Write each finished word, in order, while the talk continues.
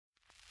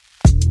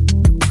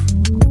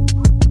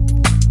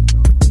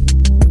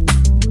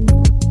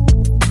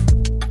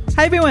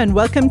Hi, everyone.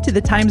 Welcome to the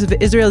Times of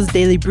Israel's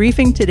daily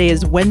briefing. Today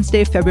is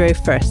Wednesday, February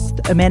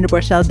 1st. Amanda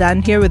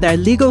Borschel-Dan here with our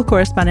legal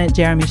correspondent,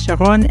 Jeremy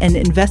Sharon, and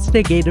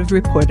investigative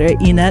reporter,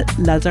 Ina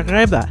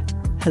Lazareva.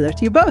 Hello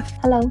to you both.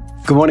 Hello.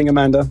 Good morning,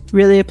 Amanda.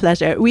 Really a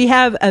pleasure. We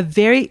have a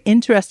very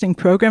interesting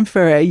program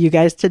for you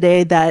guys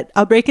today that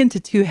I'll break into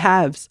two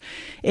halves.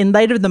 In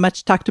light of the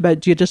much talked about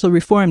judicial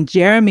reform,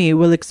 Jeremy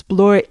will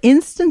explore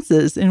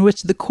instances in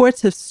which the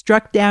courts have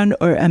struck down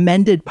or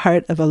amended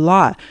part of a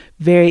law.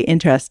 Very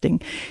interesting.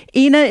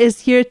 Ina is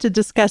here to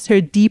discuss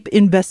her deep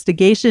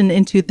investigation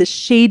into the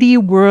shady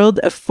world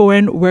of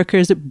foreign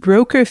workers'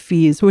 broker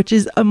fees, which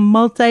is a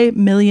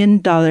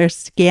multi-million-dollar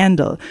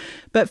scandal.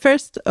 But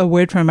first, a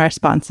word from our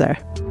sponsor.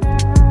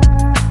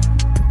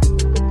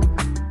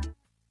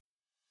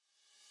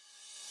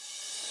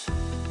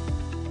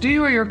 Do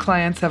you or your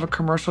clients have a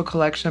commercial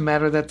collection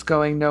matter that's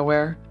going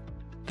nowhere?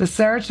 The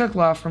Sarachek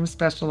Law Firm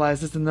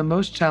specializes in the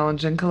most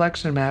challenging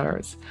collection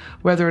matters,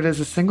 whether it is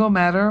a single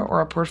matter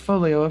or a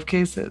portfolio of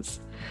cases.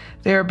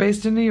 They are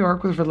based in New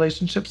York with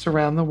relationships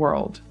around the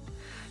world.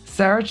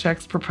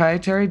 Sarachek's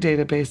proprietary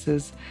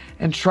databases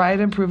and tried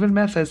and proven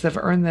methods have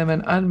earned them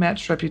an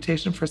unmatched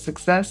reputation for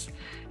success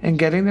in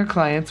getting their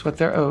clients what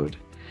they're owed.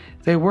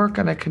 They work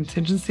on a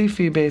contingency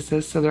fee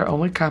basis, so they're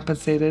only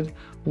compensated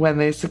when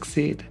they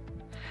succeed.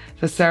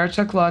 The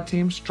Sarachek Law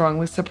Team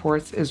strongly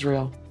supports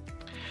Israel.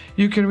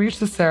 You can reach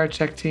the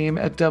Sarachek team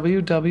at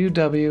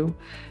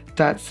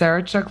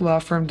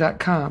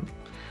www.saracheklawfirm.com.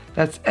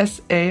 That's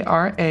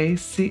SARACHEK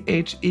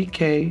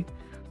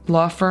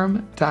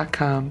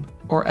lawfirm.com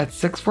or at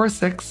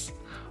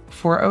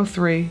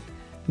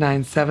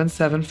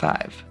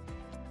 646-403-9775.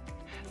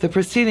 The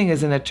proceeding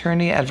is an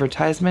attorney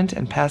advertisement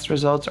and past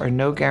results are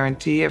no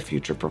guarantee of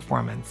future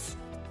performance.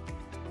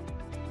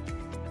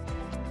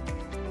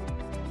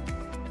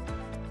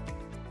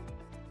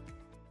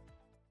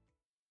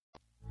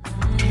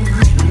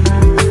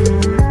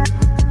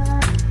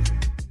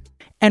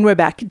 And we're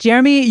back.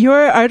 Jeremy,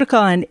 your article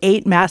on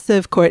 8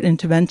 massive court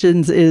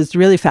interventions is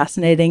really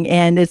fascinating,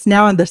 and it's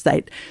now on the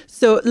site.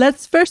 So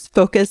let's first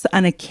focus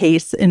on a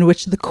case in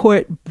which the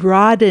court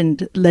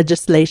broadened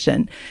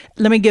legislation.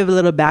 Let me give a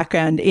little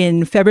background.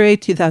 In February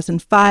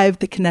 2005,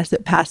 the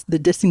Knesset passed the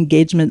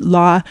disengagement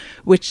law,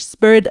 which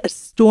spurred a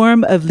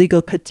storm of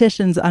legal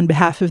petitions on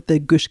behalf of the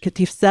Gush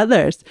Katif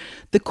settlers.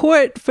 The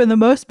court, for the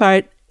most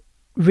part,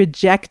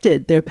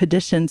 rejected their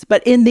petitions,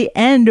 but in the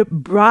end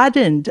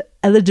broadened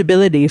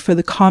eligibility for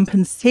the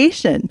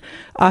compensation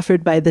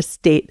offered by the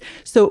state.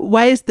 So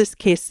why is this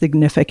case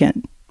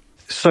significant?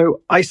 So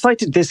I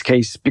cited this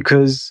case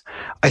because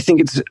I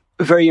think it's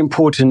very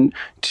important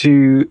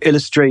to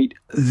illustrate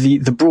the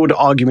broader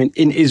argument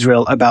in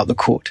Israel about the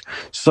court.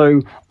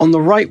 So on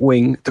the right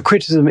wing, the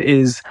criticism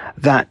is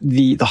that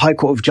the High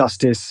Court of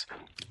Justice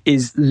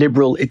is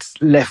liberal, it's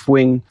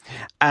left-wing,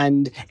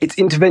 and its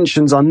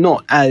interventions are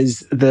not,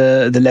 as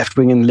the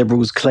left-wing and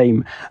liberals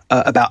claim,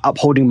 about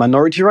upholding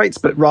minority rights,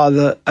 but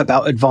rather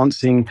about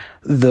advancing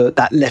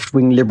that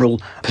left-wing liberal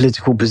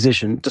political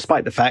position,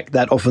 despite the fact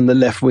that often the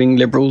left-wing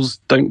liberals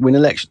don't win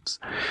elections.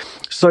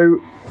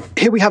 So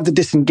here we have the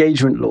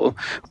disengagement law,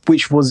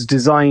 which was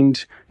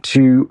designed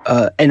to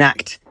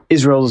enact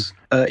Israel's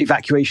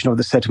evacuation of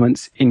the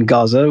settlements in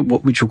Gaza,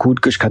 which were called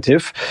Gush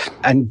Katif,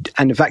 and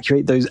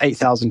evacuate those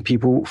 8,000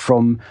 people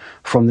from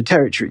the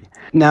territory.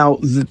 Now,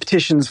 the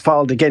petitions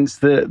filed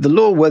against the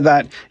law were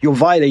that you're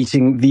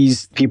violating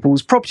these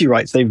people's property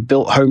rights. They've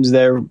built homes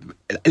there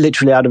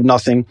literally out of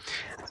nothing,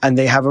 and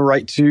they have a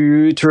right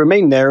to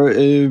remain there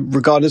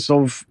regardless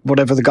of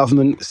whatever the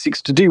government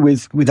seeks to do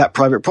with that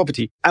private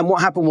property. And what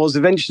happened was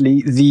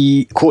eventually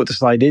the court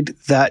decided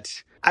that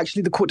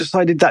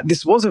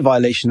this was a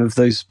violation of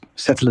those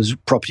settlers'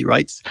 property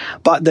rights,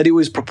 but that it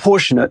was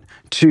proportionate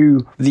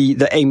to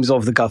the aims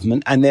of the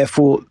government, and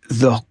therefore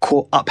the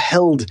court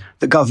upheld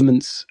the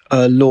government's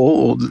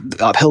law, or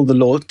upheld the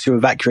law to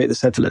evacuate the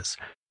settlers.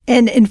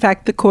 And in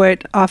fact, the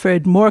court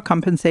offered more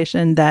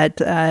compensation that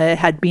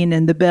had been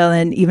in the bill,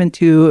 and even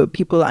to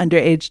people under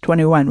age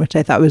 21, which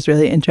I thought was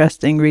really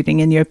interesting reading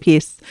in your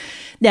piece.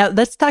 Now,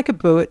 let's talk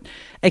about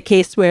a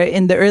case where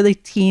in the early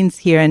teens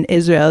here in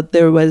Israel,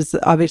 there was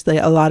obviously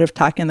a lot of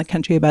talk in the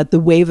country about the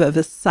wave of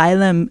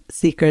asylum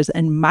seekers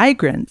and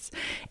migrants.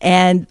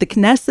 And the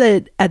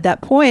Knesset at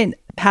that point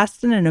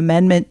passed an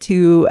amendment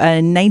to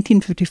a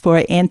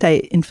 1954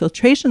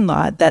 anti-infiltration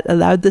law that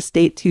allowed the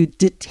state to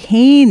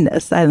detain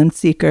asylum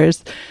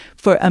seekers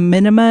for a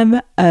minimum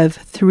of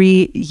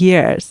 3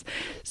 years.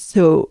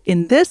 So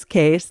in this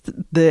case,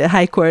 the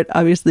High Court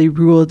obviously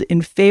ruled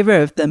in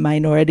favor of the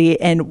minority.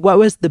 And what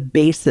was the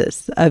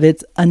basis of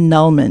its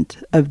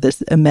annulment of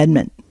this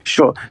amendment?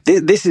 Sure.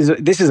 This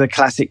is a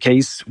classic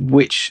case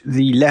which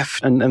the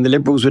left and the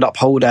liberals would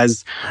uphold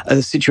as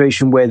a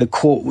situation where the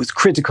court was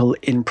critical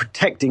in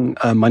protecting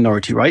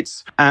minority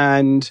rights.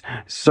 And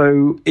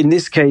so in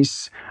this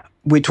case,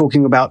 we're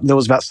talking about, there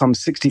was about some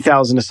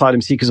 60,000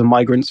 asylum seekers and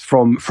migrants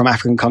from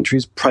African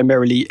countries,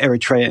 primarily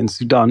Eritrea and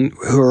Sudan,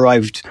 who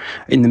arrived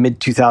in the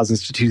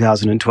mid-2000s to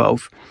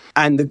 2012.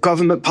 And the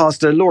government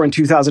passed a law in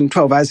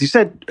 2012, as you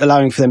said,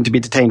 allowing for them to be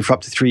detained for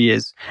up to 3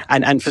 years.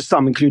 And for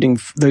some, including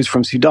those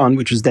from Sudan,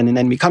 which was then an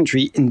enemy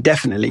country,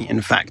 indefinitely,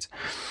 in fact.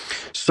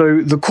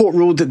 So the court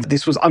ruled that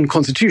this was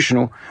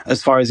unconstitutional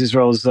as far as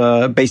Israel's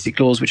basic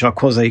laws, which are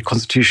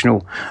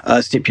quasi-constitutional,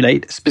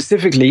 stipulate.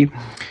 Specifically,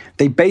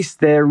 they based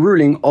their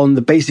ruling on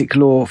the basic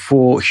law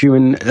for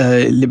human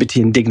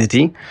liberty and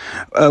dignity,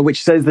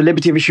 which says the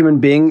liberty of a human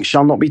being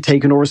shall not be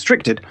taken or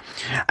restricted.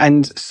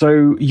 And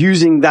so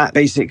using that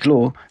basic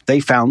law,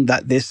 they found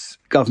that this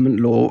government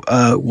law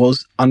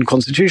was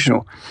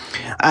unconstitutional.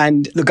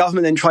 And the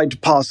government then tried to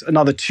pass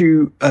another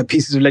two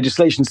pieces of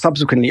legislation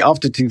subsequently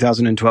after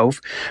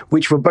 2012,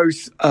 which were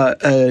both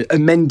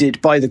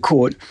amended by the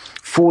court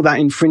for that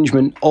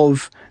infringement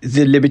of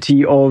the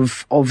liberty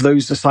of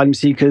those asylum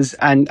seekers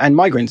and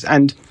migrants.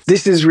 And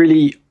this is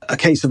really a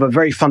case of a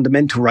very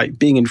fundamental right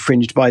being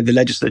infringed by the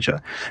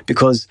legislature,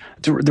 because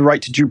the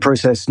right to due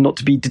process, not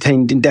to be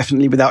detained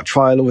indefinitely without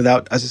trial or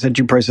without, as I said,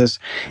 due process,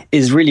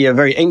 is really a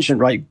very ancient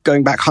right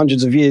going back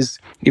hundreds of years,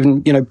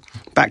 even,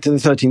 back to the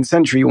 13th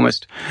century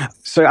almost.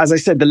 So as I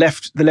said, the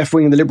left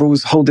wing and the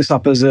liberals hold this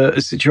up as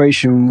a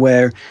situation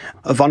where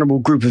a vulnerable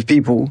group of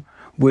people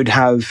would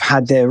have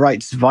had their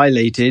rights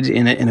violated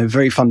in a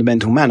very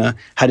fundamental manner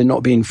had it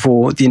not been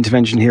for the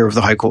intervention here of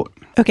the High Court.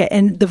 Okay,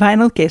 and the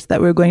final case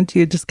that we're going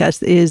to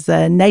discuss is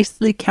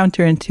nicely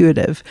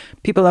counterintuitive.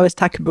 People always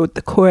talk about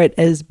the court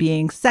as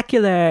being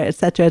secular, et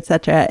cetera, et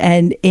cetera.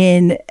 And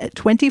in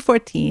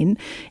 2014,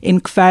 in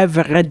Kfar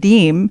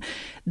Vradim,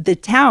 the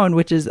town,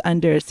 which is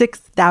under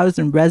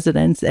 6,000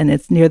 residents and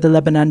it's near the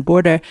Lebanon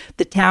border,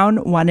 the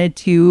town wanted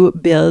to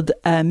build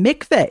a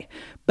mikveh.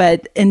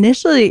 But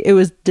initially, it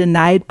was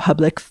denied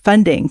public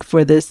funding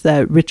for this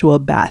ritual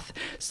bath.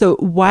 So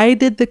why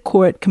did the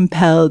court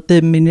compel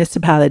the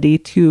municipality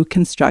to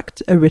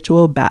construct a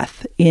ritual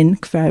bath in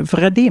Kfar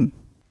Vradim?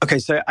 Okay,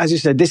 so as you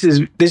said, this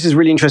is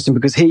really interesting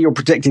because here you're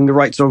protecting the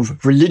rights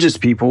of religious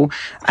people,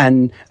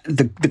 and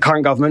the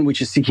current government,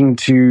 which is seeking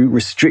to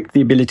restrict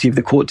the ability of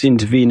the court to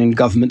intervene in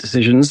government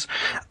decisions.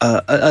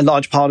 A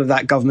large part of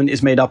that government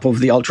is made up of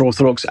the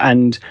ultra-Orthodox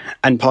and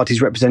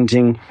parties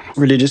representing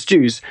religious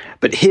Jews.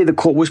 But here the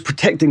court was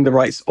protecting the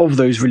rights of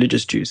those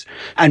religious Jews.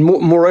 And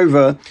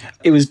moreover,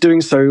 it was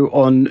doing so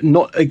on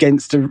not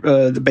against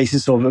the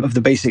basis of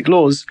the basic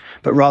laws,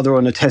 but rather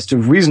on a test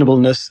of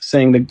reasonableness,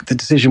 saying the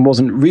decision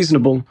wasn't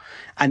reasonable.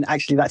 And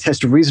actually that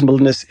test of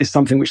reasonableness is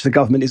something which the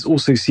government is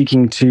also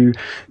seeking to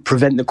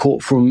prevent the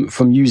court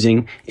from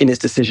using in its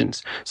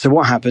decisions. So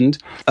what happened?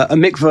 A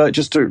mikveh,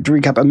 just to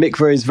recap, a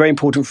mikveh is very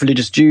important for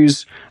religious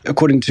Jews.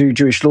 According to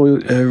Jewish law,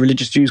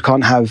 religious Jews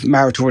can't have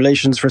marital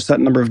relations for a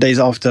certain number of days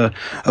after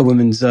a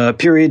woman's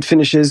period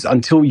finishes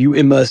until you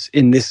immerse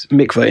in this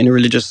mikveh, in a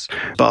religious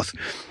bath.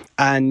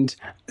 And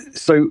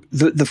so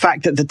the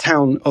fact that the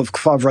town of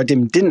Kfar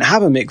Vradim didn't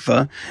have a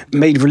mikveh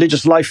made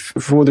religious life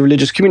for the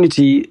religious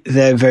community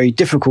there very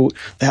difficult.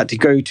 They had to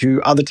go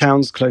to other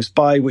towns close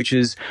by, which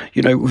is,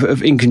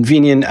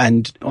 inconvenient,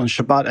 and on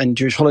Shabbat and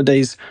Jewish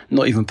holidays,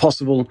 not even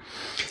possible.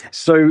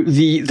 So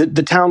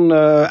the town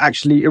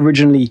actually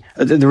originally,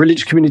 the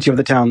religious community of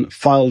the town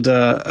filed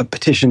a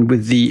petition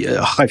with the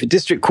Haifa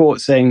District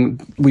Court saying,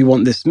 we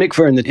want this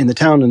mikveh in the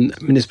town,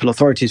 and municipal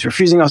authorities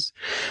refusing us.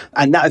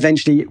 And that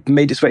eventually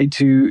made its way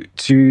to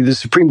the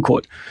Supreme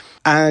Court.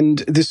 And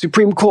the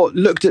Supreme Court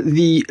looked at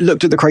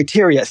the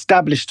criteria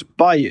established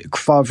by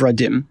Kfar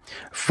Vradim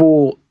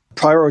for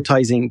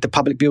prioritizing the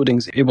public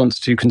buildings it wants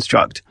to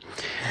construct.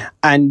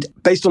 And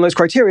based on those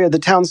criteria, the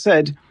town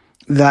said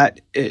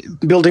that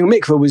building a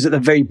mikveh was at the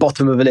very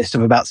bottom of a list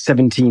of about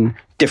 17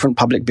 different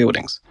public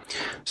buildings.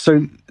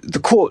 So the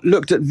court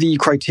looked at the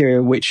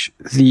criteria which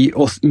the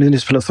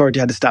municipal authority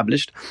had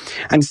established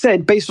and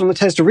said, based on the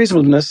test of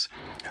reasonableness,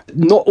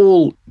 not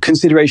all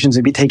considerations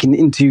would be taken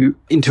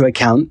into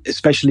account,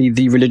 especially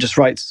the religious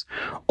rights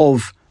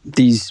of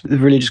the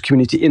religious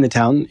community in the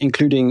town,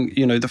 including,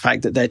 the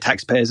fact that they're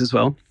taxpayers as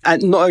well.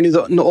 And not only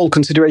that, not all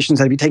considerations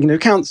had to be taken into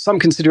account, some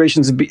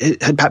considerations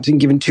had perhaps been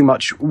given too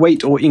much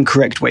weight or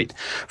incorrect weight.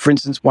 For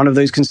instance, one of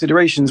those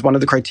considerations, one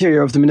of the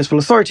criteria of the municipal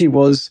authority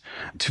was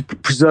to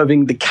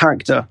preserving the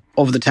character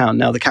of the town.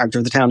 Now, the character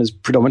of the town is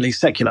predominantly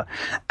secular.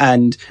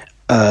 And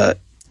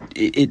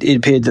it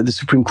appeared that the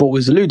Supreme Court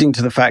was alluding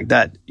to the fact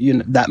that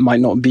that might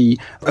not be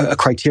a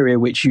criteria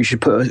which you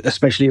should put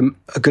especially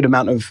a good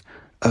amount of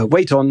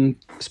weight on,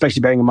 especially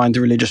bearing in mind the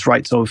religious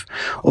rights of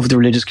the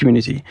religious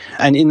community.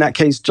 And in that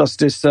case,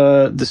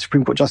 the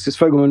Supreme Court Justice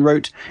Fogelman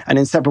wrote, an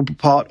inseparable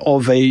part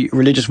of a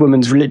religious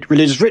woman's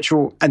religious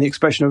ritual and the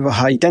expression of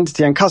her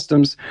identity and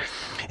customs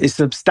is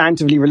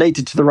substantively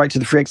related to the right to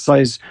the free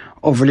exercise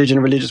of religion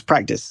and religious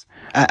practice,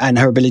 and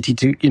her ability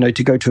to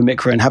go to a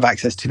mikveh and have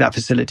access to that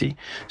facility.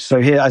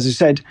 So here, as I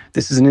said,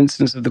 this is an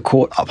instance of the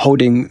court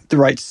upholding the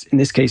rights, in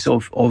this case,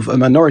 of a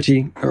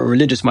minority, or a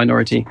religious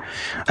minority,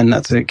 and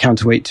that's a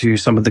counterweight to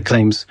some of the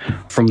claims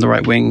from the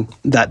right wing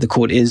that the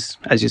court is,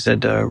 as you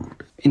said,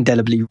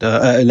 indelibly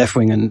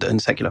left-wing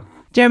and secular.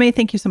 Jeremy,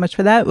 thank you so much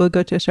for that. We'll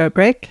go to a short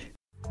break.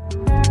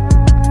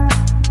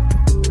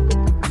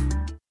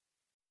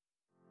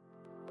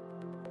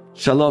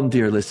 Shalom,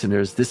 dear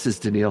listeners. This is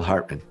Daniel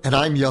Hartman. And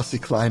I'm Yossi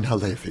Klein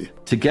Halevi.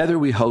 Together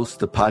we host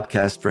the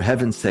podcast For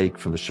Heaven's Sake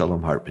from the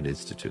Shalom Hartman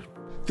Institute.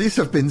 These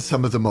have been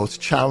some of the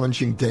most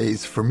challenging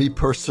days for me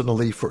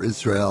personally, for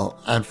Israel,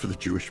 and for the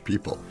Jewish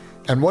people.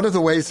 And one of the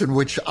ways in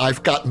which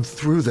I've gotten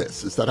through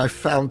this is that I've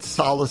found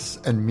solace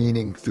and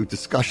meaning through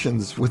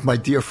discussions with my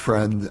dear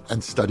friend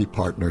and study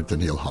partner,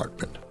 Daniel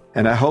Hartman.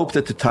 And I hope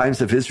that the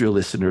Times of Israel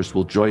listeners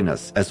will join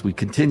us as we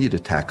continue to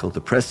tackle the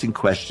pressing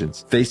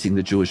questions facing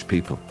the Jewish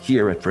people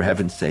here at For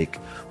Heaven's Sake,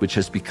 which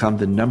has become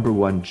the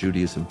 #1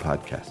 Judaism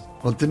podcast.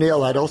 Well,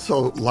 Daniel, I'd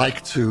also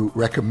like to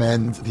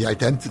recommend the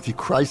Identity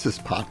Crisis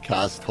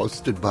podcast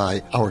hosted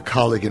by our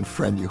colleague and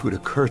friend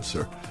Yehuda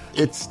Kurtzer.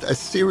 It's a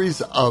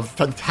series of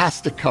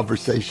fantastic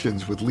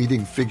conversations with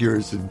leading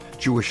figures in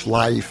Jewish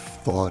life,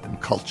 thought, and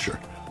culture.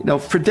 You know,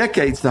 for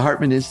decades, the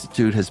Hartman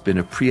Institute has been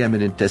a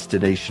preeminent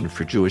destination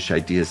for Jewish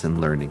ideas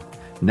and learning.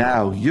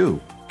 Now you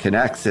can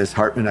access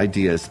Hartman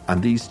ideas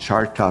on these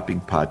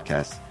chart-topping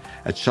podcasts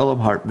at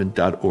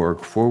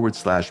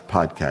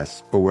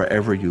shalomhartman.org/podcasts or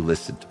wherever you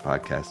listen to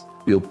podcasts.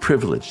 We feel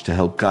privileged to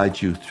help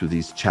guide you through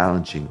these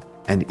challenging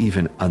and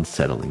even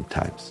unsettling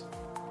times.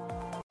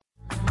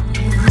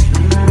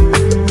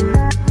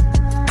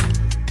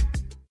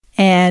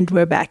 And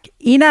we're back.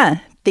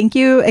 Ina, thank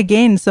you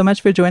again so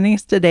much for joining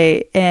us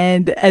today.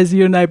 And as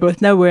you and I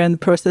both know, we're in the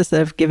process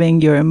of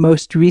giving your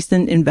most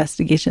recent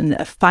investigation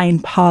a fine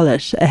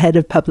polish ahead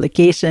of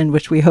publication,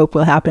 which we hope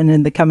will happen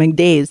in the coming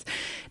days.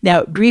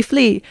 Now,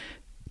 briefly,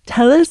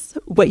 tell us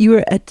what you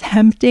were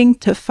attempting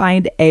to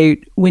find out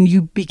when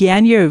you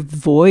began your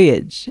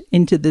voyage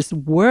into this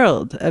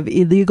world of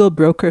illegal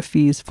broker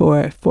fees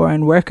for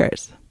foreign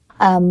workers.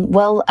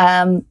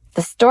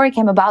 The story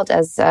came about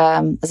as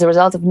a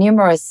result of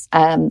numerous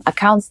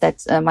accounts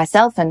that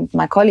myself and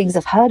my colleagues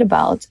have heard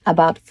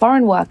about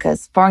foreign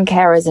workers, foreign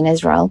carers in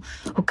Israel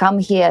who come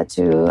here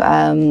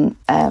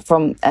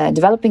from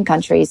developing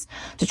countries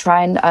to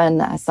try and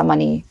earn some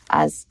money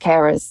as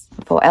carers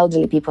for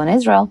elderly people in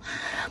Israel.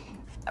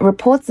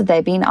 Reports that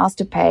they've been asked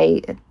to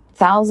pay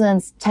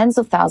thousands, tens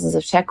of thousands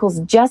of shekels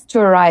just to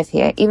arrive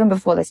here, even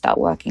before they start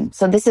working.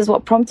 So this is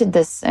what prompted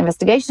this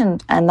investigation,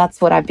 and that's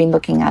what I've been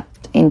looking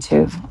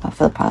into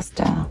for the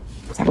past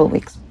several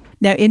weeks.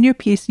 Now, in your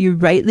piece, you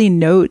rightly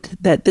note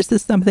that this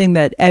is something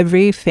that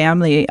every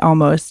family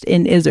almost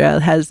in Israel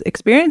has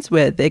experience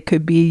with. It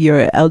could be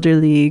your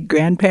elderly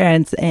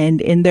grandparents, and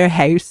in their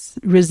house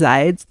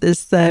resides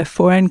this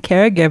foreign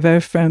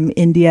caregiver from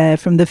India,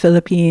 from the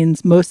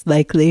Philippines, most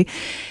likely.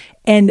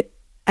 And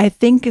I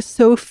think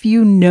so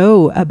few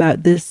know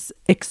about this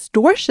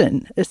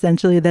extortion,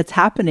 essentially, that's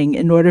happening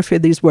in order for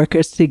these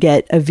workers to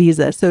get a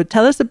visa. So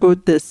tell us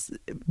about this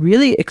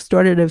really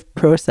extortive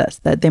process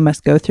that they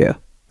must go through.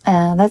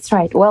 That's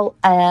right. Well,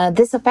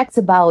 this affects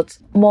about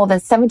more than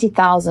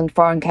 70,000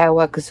 foreign care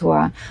workers who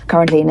are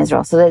currently in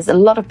Israel. So there's a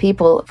lot of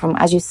people from,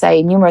 as you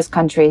say, numerous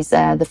countries,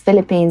 the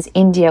Philippines,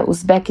 India,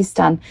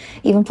 Uzbekistan,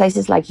 even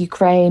places like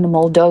Ukraine,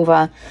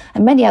 Moldova,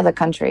 and many other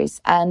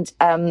countries. And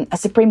a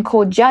Supreme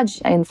Court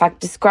judge, in fact,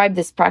 described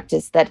this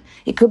practice that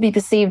it could be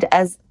perceived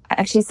as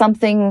actually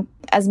something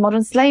as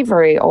modern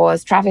slavery or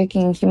as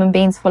trafficking human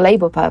beings for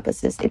labor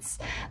purposes. It's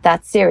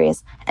that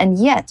serious. And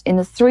yet, in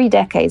the 3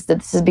 decades that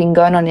this has been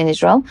going on in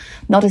Israel,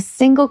 not a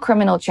single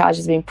criminal charge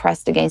has been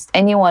pressed against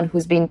anyone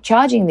who's been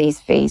charging these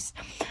fees.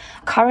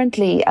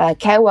 Currently,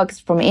 care workers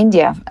from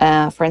India,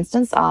 for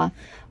instance, are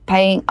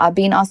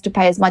being asked to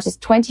pay as much as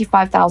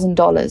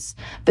 $25,000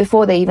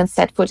 before they even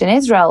set foot in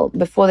Israel,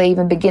 before they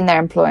even begin their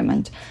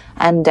employment.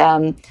 And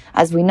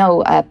as we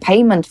know,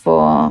 payment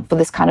for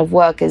this kind of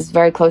work is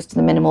very close to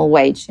the minimum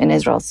wage in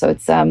Israel. So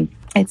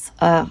it's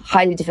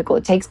highly difficult.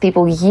 It takes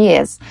people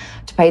years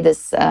to pay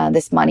this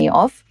money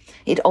off.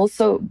 It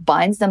also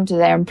binds them to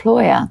their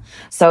employer.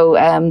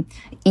 So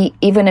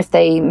even if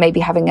they may be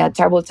having a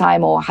terrible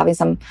time or having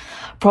some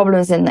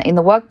problems in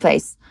the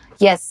workplace,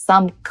 yes,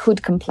 some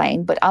could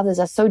complain, but others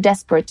are so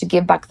desperate to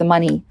give back the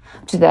money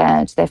to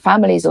their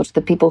families or to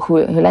the people who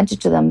lent it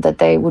to them that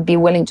they would be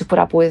willing to put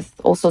up with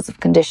all sorts of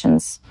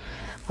conditions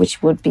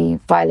which would be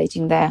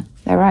violating their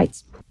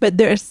rights. But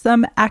there are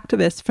some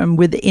activists from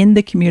within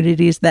the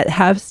communities that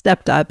have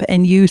stepped up,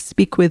 and you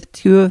speak with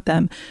 2 of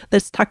them.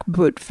 Let's talk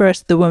about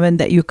first the woman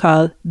that you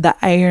call the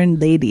Iron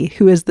Lady.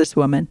 Who is this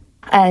woman?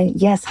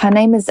 Yes, her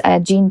name is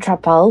Jean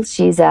Trapal.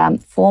 She's a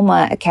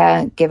former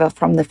caregiver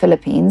from the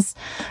Philippines.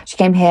 She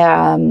came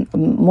here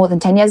more than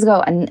 10 years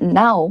ago, and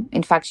now,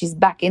 in fact, she's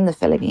back in the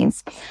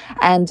Philippines.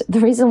 And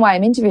the reason why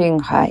I'm interviewing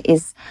her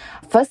is,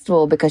 first of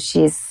all, because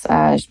she's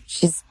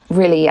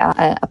really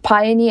a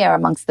pioneer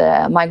amongst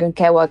the migrant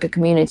care worker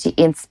community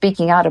in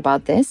speaking out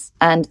about this.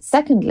 And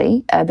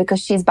secondly, because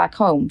she's back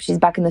home. She's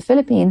back in the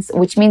Philippines,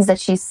 which means that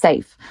she's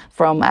safe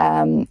from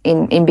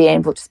in being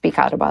able to speak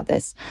out about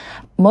this.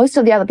 Most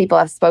of the other people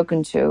I've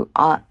spoken to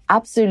are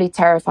absolutely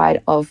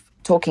terrified of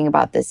talking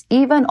about this,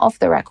 even off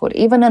the record,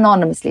 even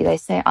anonymously. They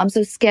say, I'm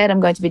so scared I'm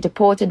going to be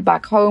deported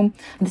back home.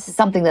 This is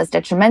something that's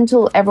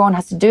detrimental. Everyone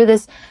has to do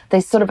this.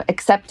 They sort of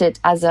accept it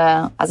as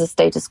a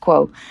status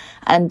quo.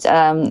 And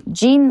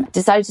Jean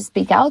decided to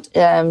speak out.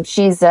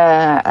 She's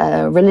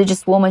a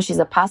religious woman. She's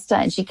a pastor,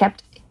 and she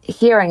kept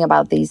hearing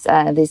about these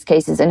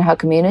cases in her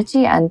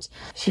community, and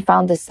she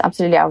found this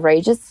absolutely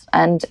outrageous.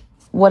 And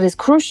what is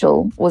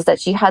crucial was that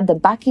she had the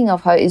backing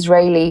of her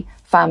Israeli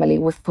family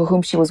for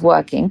whom she was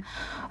working,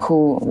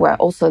 who were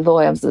also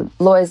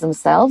lawyers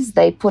themselves.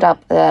 They put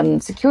up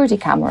security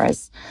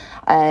cameras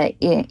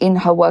in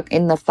her work,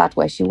 in the flat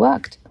where she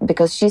worked,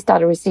 because she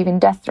started receiving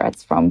death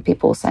threats from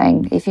people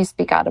saying, if you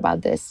speak out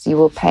about this, you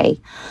will pay.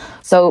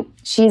 So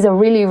she's a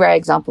really rare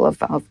example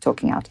of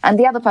talking out. And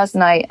the other person,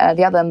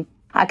 the other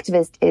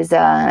activist is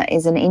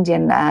an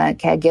Indian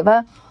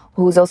caregiver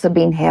who's also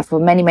been here for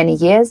many, many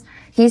years.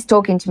 He's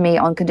talking to me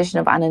on condition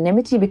of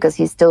anonymity because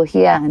he's still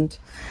here. And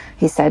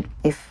he said,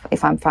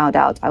 if I'm found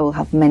out, I will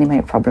have many,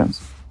 many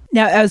problems.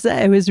 Now, as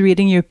I was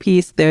reading your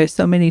piece, there are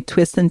so many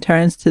twists and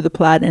turns to the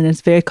plot, and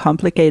it's very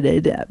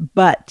complicated.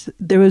 But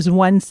there was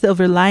one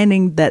silver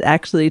lining that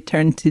actually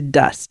turned to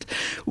dust,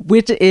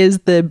 which is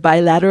the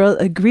bilateral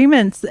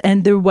agreements.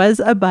 And there was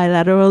a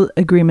bilateral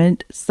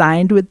agreement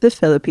signed with the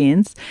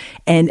Philippines,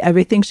 and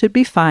everything should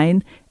be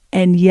fine.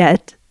 And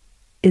yet,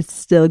 it's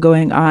still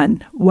going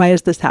on. Why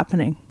is this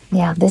happening?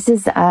 Yeah, this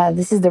is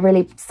the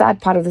really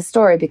sad part of the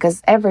story,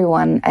 because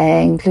everyone,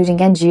 including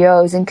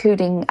NGOs,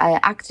 including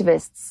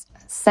activists,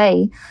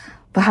 say,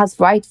 perhaps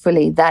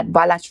rightfully, that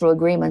bilateral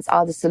agreements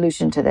are the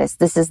solution to this.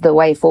 This is the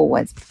way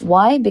forward.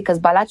 Why? Because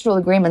bilateral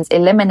agreements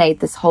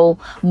eliminate this whole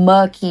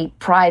murky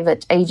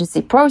private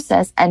agency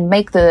process and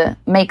make the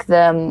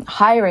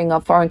hiring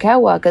of foreign care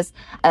workers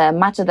a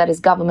matter that is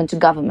government to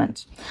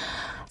government.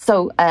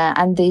 So,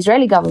 and the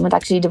Israeli government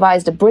actually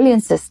devised a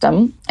brilliant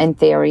system, in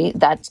theory,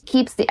 that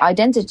keeps the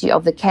identity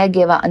of the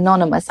caregiver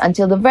anonymous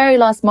until the very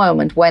last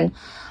moment when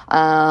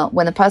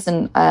the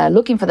person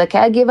looking for the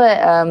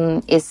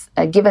caregiver is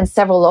given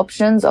several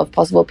options of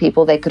possible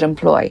people they could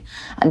employ.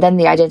 And then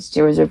the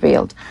identity is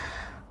revealed.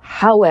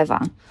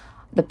 However,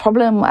 the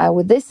problem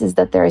with this is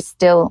that there is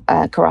still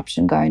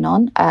corruption going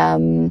on.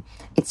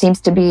 It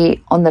seems to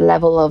be on the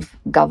level of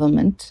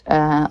government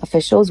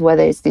officials,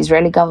 whether it's the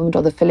Israeli government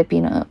or the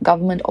Philippine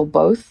government or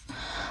both.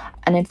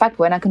 And in fact,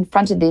 when I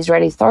confronted the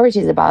Israeli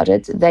authorities about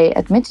it, they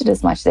admitted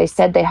as much. They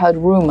said they heard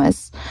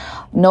rumors.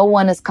 No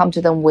one has come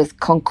to them with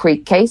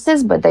concrete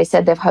cases, but they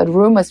said they've heard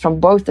rumors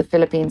from both the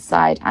Philippine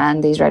side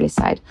and the Israeli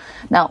side.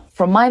 Now,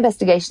 from my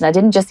investigation, I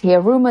didn't just hear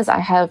rumors. I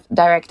have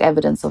direct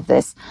evidence of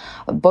this,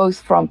 both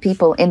from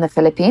people in the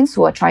Philippines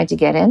who are trying to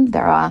get in,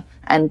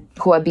 and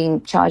who are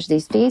being charged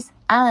these fees,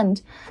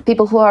 and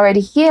people who are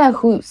already here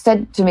who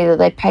said to me that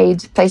they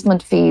paid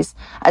placement fees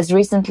as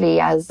recently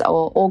as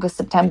August,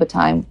 September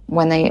time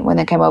when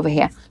they came over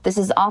here. This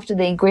is after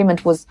the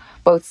agreement was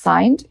both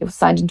signed. It was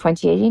signed in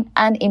 2018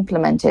 and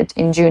implemented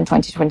in June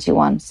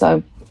 2021.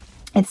 So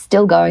it's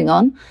still going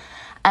on.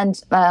 And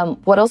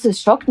what also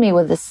shocked me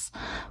with this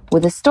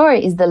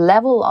story is the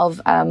level of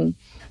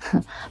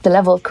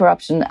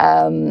corruption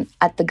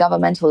at the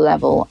governmental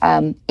level.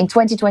 In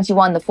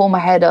 2021, the former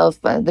head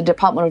of the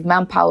Department of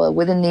Manpower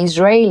within the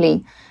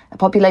Israeli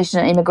Population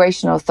and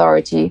Immigration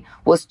Authority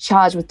was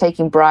charged with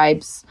taking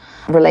bribes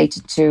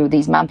related to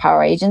these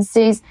manpower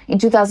agencies. In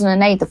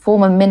 2008, the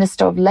former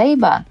Minister of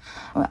Labor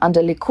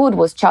under Likud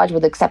was charged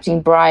with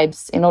accepting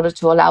bribes in order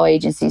to allow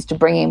agencies to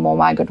bring in more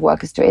migrant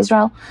workers to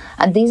Israel.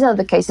 And these are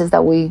the cases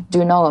that we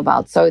do know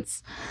about. So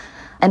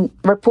and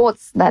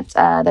reports that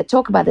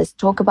talk about this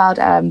talk about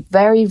a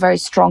very, very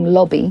strong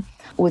lobby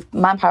with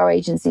manpower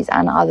agencies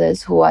and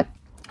others who are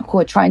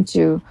trying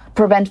to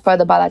prevent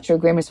further bilateral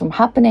agreements from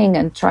happening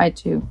and try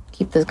to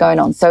keep this going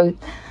on. So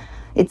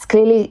it's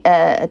clearly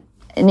an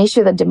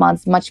issue that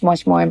demands much,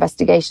 much more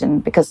investigation,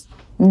 because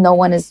no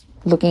one is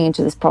looking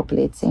into this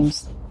properly, it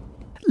seems.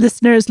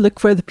 Listeners, look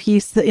for the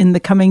piece in the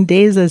coming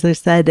days, as I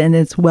said, and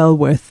it's well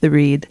worth the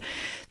read.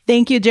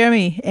 Thank you,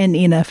 Jeremy and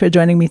Ina, for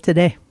joining me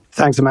today.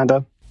 Thanks,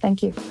 Amanda.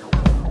 Thank you.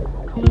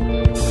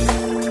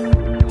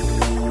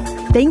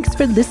 Thanks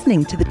for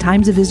listening to the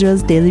Times of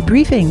Israel's Daily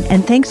Briefing,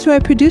 and thanks to our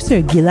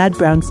producer, Gilad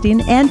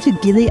Brownstein, and to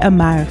Gili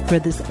Amar for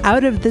this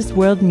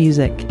out-of-this-world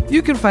music.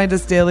 You can find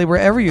us daily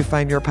wherever you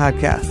find your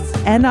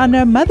podcasts. And on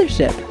our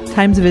mothership,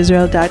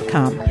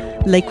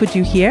 timesofisrael.com. Like what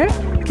you hear?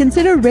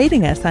 Consider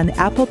rating us on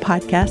Apple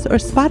Podcasts or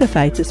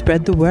Spotify to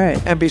spread the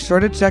word. And be sure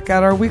to check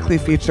out our weekly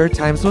feature,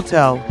 Times Will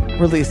Tell,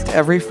 released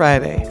every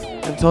Friday.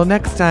 Until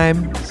next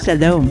time,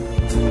 Shalom.